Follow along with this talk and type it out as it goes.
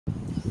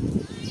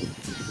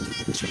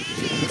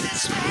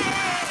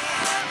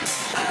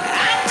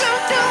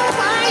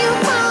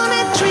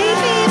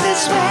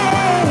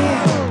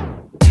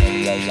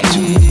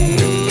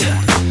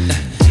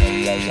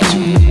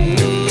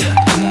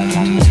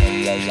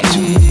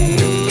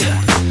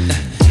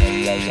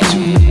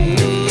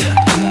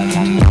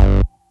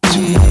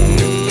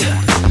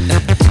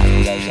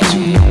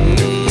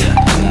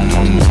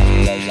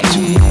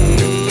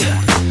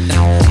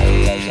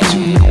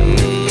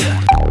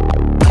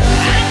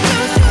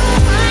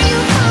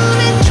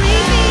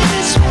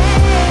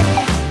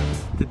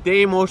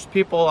Today most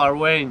people are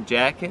wearing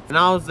jackets, and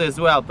I was as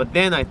well, but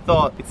then I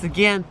thought it's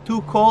again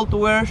too cold to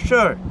wear a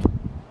shirt.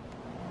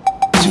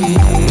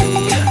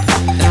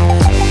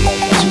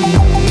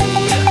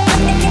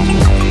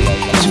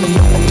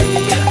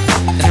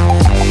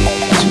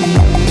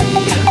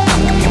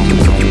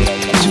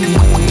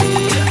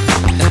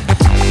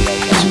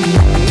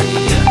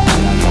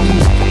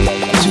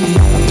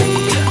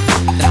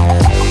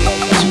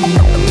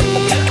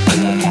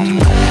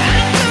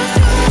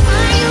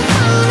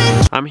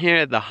 I'm here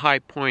at the High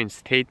Point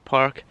State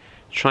Park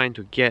trying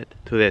to get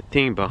to that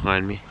thing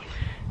behind me.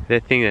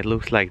 That thing that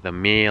looks like the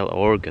male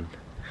organ.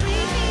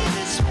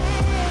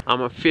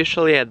 I'm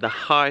officially at the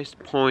highest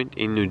point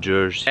in New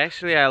Jersey.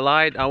 Actually, I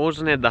lied. I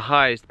wasn't at the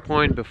highest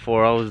point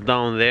before. I was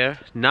down there.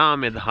 Now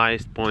I'm at the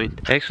highest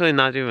point. Actually,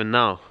 not even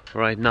now.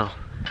 Right now.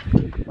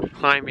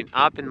 Climbing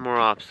up and more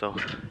up. So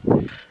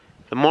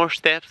the more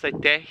steps I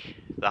take,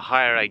 the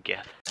higher I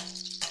get.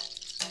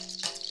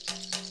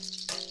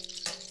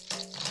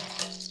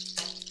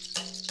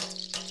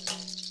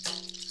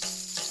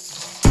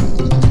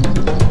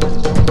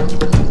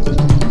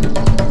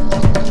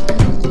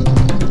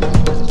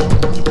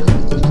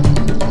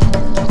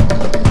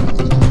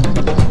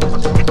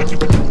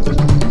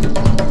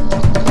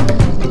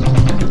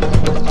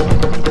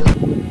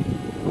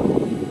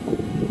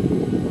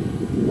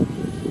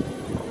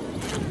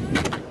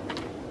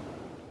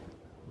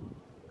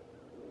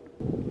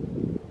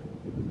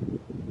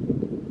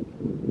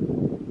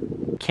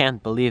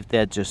 Can't believe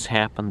that just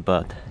happened,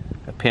 but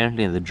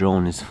apparently the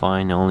drone is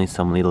fine, only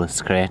some little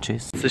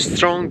scratches. It's a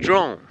strong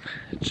drone,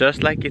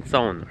 just like its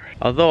owner.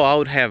 Although I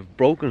would have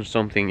broken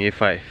something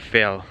if I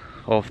fell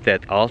off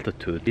that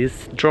altitude.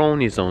 This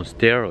drone is on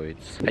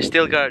steroids. I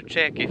still gotta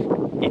check if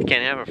it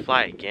can ever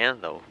fly again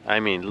though. I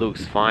mean, it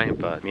looks fine,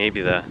 but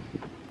maybe the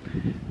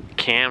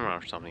camera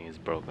or something is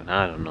broken,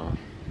 I don't know.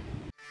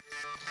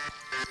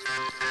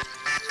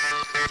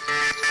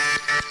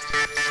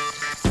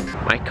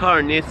 My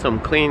car needs some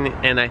cleaning,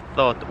 and I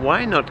thought,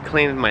 why not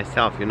clean it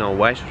myself? You know,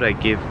 why should I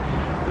give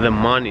the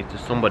money to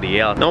somebody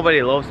else?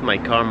 Nobody loves my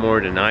car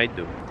more than I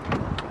do.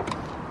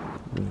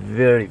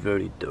 Very,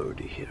 very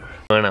dirty here.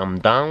 When I'm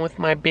done with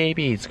my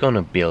baby, it's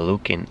gonna be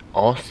looking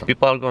awesome.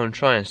 People are gonna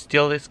try and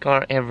steal this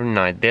car every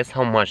night. That's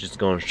how much it's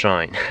gonna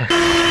shine.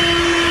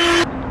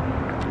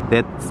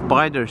 That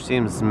spider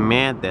seems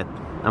mad that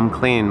I'm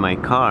cleaning my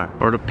car.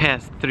 For the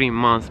past 3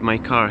 months, my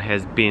car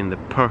has been the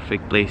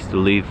perfect place to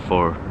live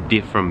for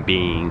different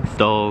beings.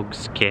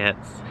 Dogs,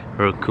 cats,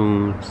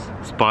 raccoons,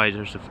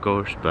 spiders of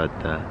course, but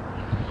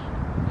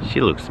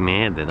she looks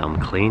mad that I'm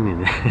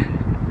cleaning it.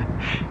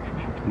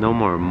 No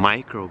more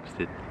microbes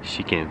that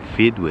she can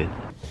feed with.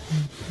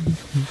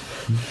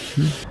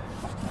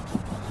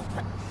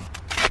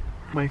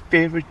 My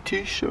favorite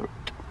t-shirt.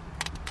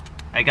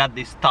 I got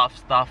this Tough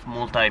Stuff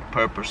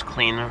multi-purpose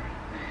cleaner.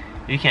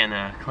 You can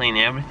clean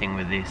everything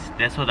with this.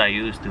 That's what I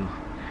use to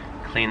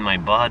clean my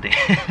body.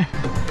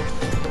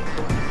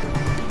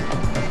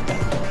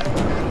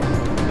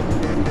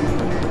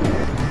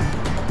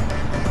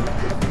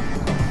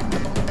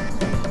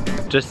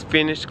 Just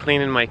finished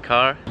cleaning my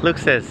car.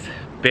 Looks as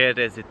bad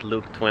as it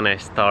looked when I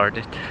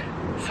started.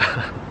 So,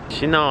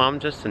 you know, I'm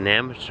just an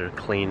amateur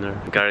cleaner.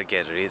 Gotta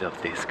get rid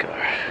of this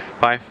car.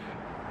 $500,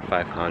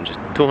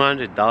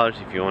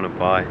 $200 if you want to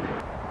buy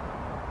it.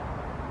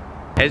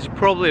 As you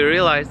probably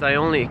realized, I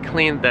only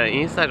cleaned the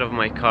inside of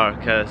my car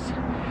because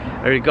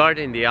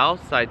regarding the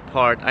outside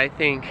part, I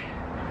think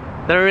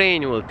the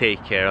rain will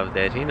take care of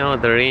that. You know,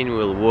 the rain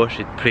will wash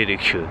it pretty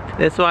good.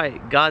 That's why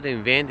God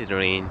invented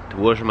rain, to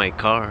wash my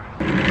car.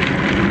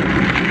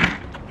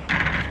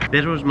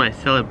 That was my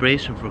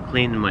celebration for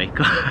cleaning my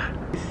car.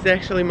 This is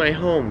actually my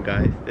home,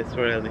 guys. That's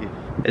where I live.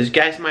 As you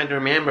guys might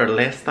remember,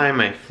 last time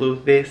I flew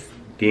this,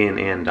 didn't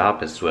end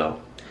up as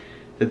well.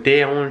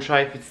 Today I want to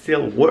try if it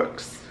still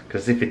works.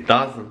 Because if it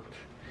doesn't,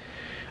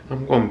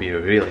 I'm gonna be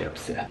really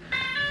upset.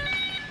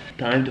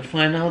 Time to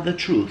find out the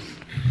truth.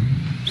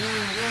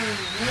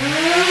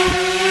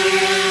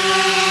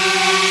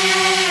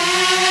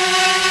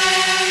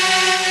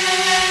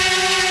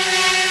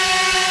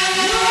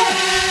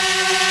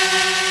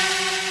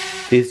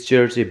 This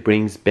jersey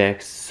brings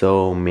back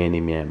so many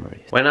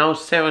memories. When I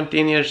was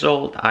 17 years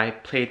old, I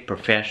played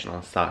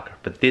professional soccer.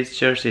 But this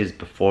jersey is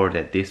before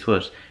that. This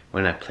was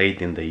when I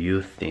played in the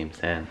youth teams,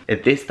 and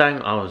at this time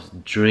I was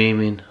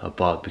dreaming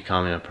about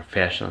becoming a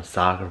professional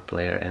soccer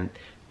player, and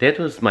that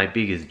was my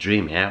biggest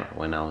dream ever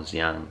when I was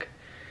young.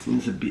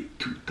 Seems a bit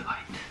too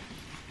tight.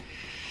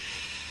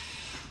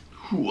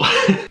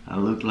 I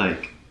look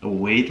like a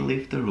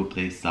weightlifter who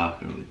plays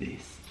soccer with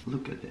these.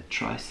 Look at that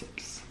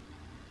triceps.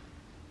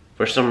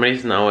 For some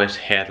reason I always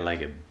had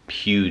like a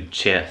huge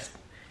chest.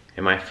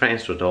 And my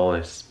friends would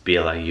always be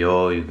like,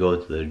 yo, you go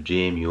to the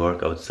gym, you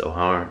work out so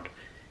hard.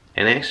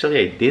 And actually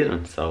I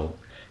didn't, so.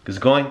 Because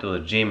going to the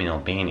gym in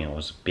Albania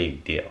was a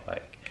big deal.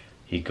 Like,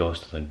 he goes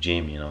to the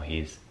gym, you know,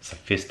 he's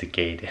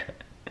sophisticated.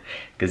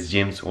 Because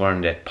gyms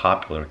weren't that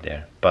popular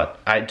there. But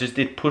I just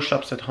did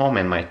push-ups at home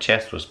and my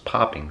chest was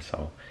popping,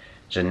 so.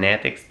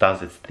 Genetics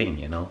does its thing,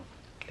 you know.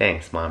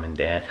 Thanks, mom and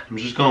dad. I'm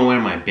just gonna wear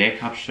my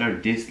backup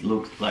shirt. This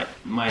looks like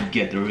might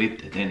get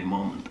ripped at any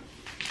moment.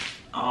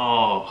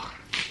 Oh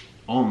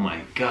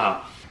my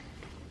god.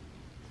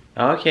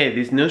 Okay,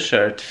 this new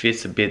shirt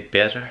fits a bit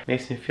better.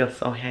 Makes me feel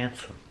so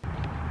handsome.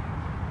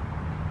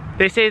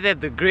 They say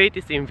that the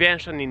greatest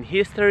invention in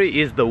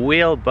history is the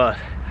wheel, but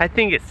I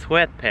think it's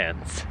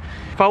sweatpants.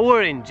 If I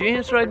were in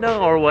jeans right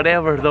now or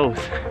whatever those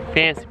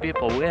fancy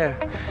people wear,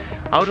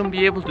 I wouldn't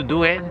be able to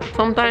do anything.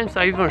 Sometimes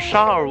I even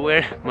shower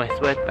wearing my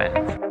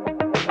sweatpants.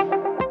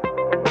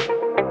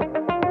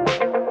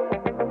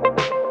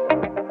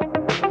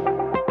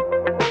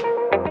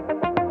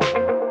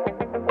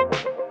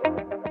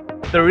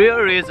 The real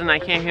reason I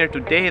came here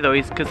today though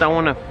is because I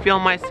want to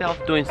film myself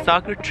doing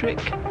soccer trick.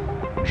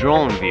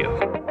 Drone view.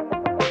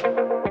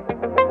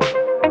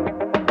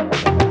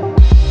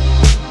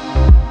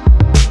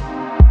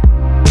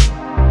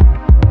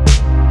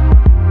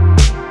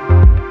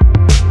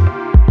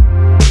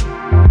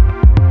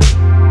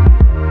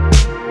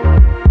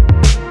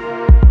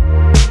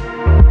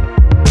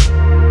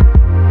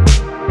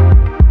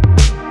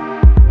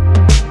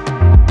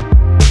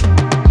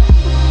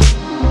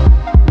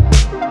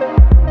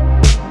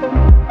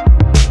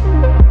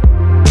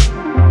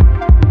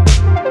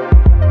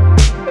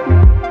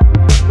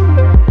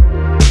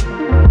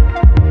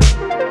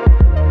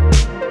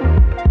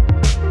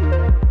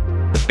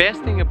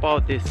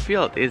 About this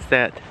field is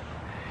that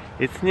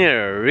it's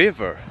near a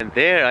river, and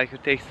there I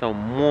could take some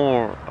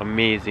more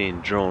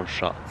amazing drone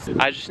shots.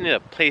 I just need a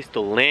place to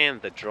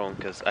land the drone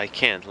because I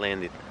can't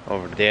land it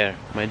over there.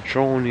 My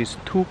drone is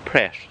too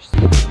precious.